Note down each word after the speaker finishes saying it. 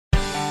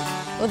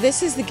Well,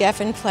 this is the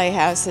Geffen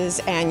Playhouse's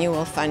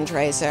annual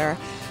fundraiser,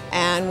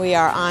 and we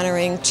are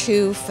honoring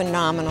two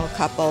phenomenal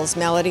couples,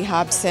 Mellody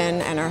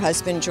Hobson and her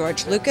husband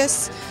George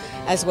Lucas,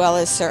 as well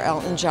as Sir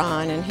Elton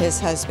John and his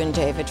husband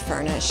David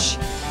Furnish.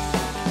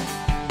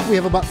 We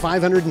have about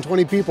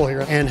 520 people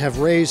here and have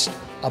raised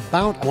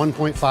about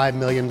 $1.5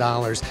 million,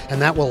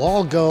 and that will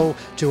all go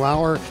to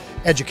our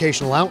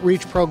educational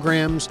outreach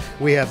programs.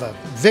 We have a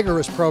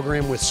vigorous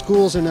program with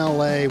schools in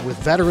LA, with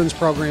veterans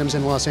programs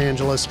in Los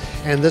Angeles,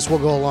 and this will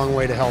go a long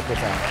way to help with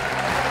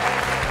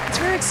that. It's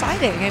very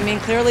exciting. I mean,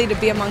 clearly to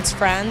be amongst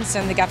friends,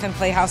 and the Geffen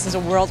Playhouse is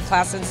a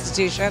world-class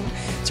institution,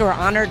 so we're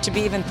honored to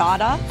be even thought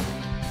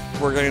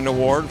of. We're getting an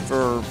award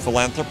for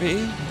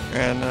philanthropy,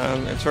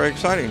 and it's very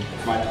exciting.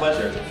 It's my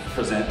pleasure to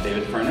present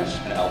David Furnish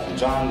and Elton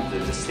John the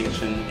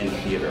Distinction in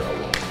Theater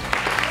Award.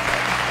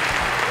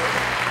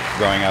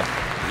 Growing up,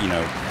 you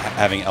know,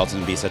 having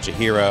Elton be such a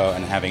hero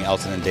and having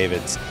Elton and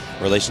David's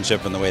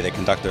relationship and the way they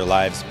conduct their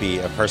lives be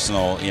a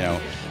personal, you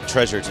know,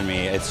 treasure to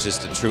me, it's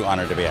just a true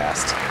honor to be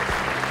asked.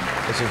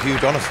 It's a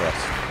huge honor for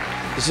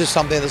us. This is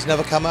something that's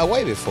never come our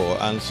way before,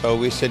 and so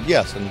we said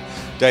yes. And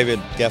David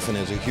Geffen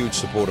is a huge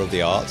supporter of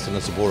the arts and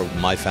a supporter of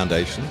my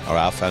foundation, or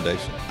our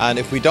foundation. And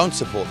if we don't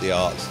support the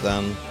arts,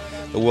 then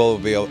the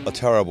world will be a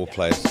terrible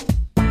place.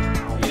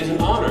 It is an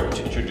honor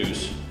to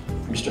introduce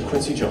Mr.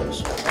 Quincy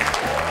Jones.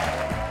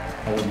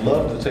 I would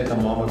love to take a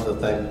moment to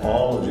thank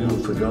all of you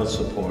for your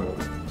support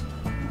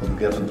of the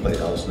Geffen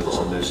Playhouse and its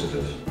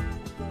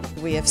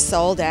initiative. We have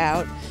sold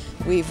out.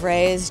 We've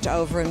raised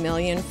over $1.5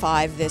 million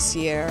this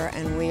year,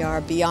 and we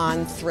are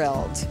beyond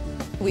thrilled.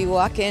 We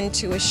walk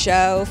into a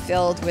show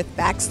filled with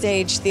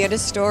backstage theater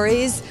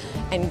stories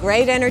and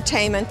great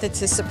entertainment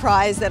that's a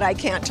surprise that I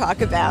can't talk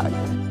about.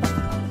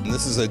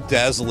 This is a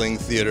dazzling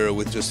theater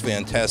with just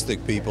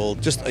fantastic people,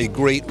 just a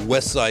great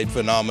West Side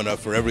phenomena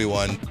for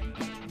everyone.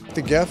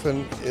 The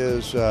Geffen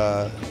is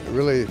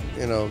really,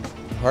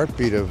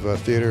 heartbeat of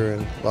theater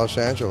in Los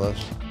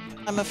Angeles.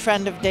 I'm a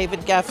friend of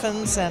David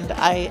Geffen's, and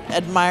I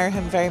admire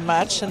him very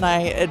much, and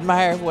I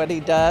admire what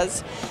he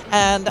does.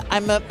 And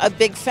I'm a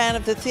big fan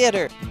of the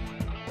theater.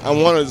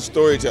 I'm one of the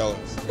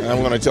storytellers, and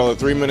I'm going to tell a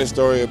 3-minute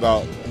story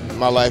about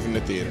my life in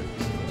the theater.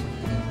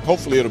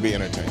 Hopefully it'll be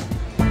entertaining.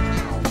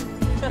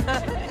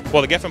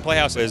 Well, the Geffen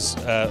Playhouse is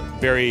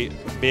very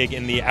big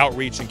in the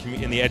outreach and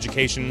in the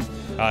education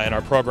in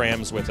our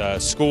programs with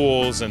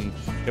schools, and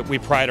we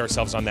pride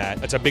ourselves on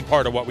that. It's a big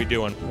part of what we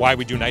do and why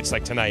we do nights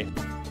like tonight.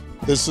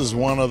 This is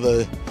one of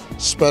the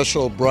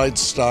special bright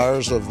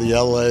stars of the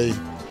LA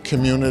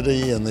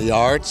community and the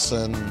arts,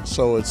 and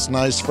so it's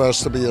nice for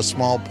us to be a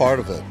small part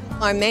of it.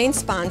 Our main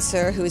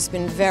sponsor, who's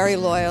been very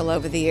loyal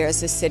over the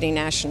years, is City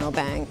National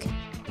Bank.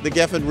 The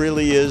Geffen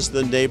really is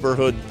the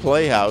neighborhood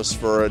playhouse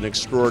for an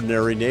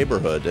extraordinary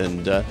neighborhood,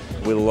 and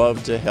we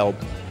love to help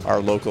our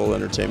local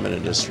entertainment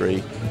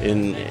industry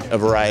in a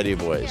variety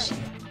of ways.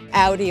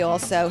 Audi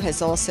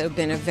has also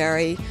been a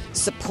very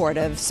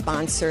supportive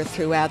sponsor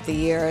throughout the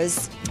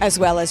years, as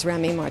well as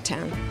Remy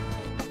Martin.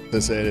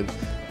 As a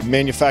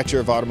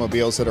manufacturer of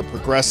automobiles that are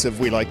progressive,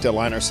 we like to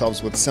align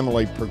ourselves with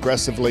similarly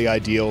progressively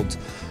idealed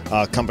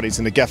companies,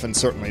 and the Geffen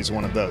certainly is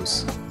one of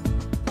those.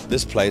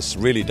 This place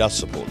really does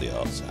support the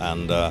arts,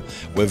 and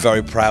we're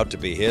very proud to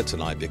be here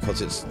tonight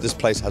because this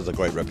place has a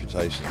great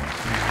reputation.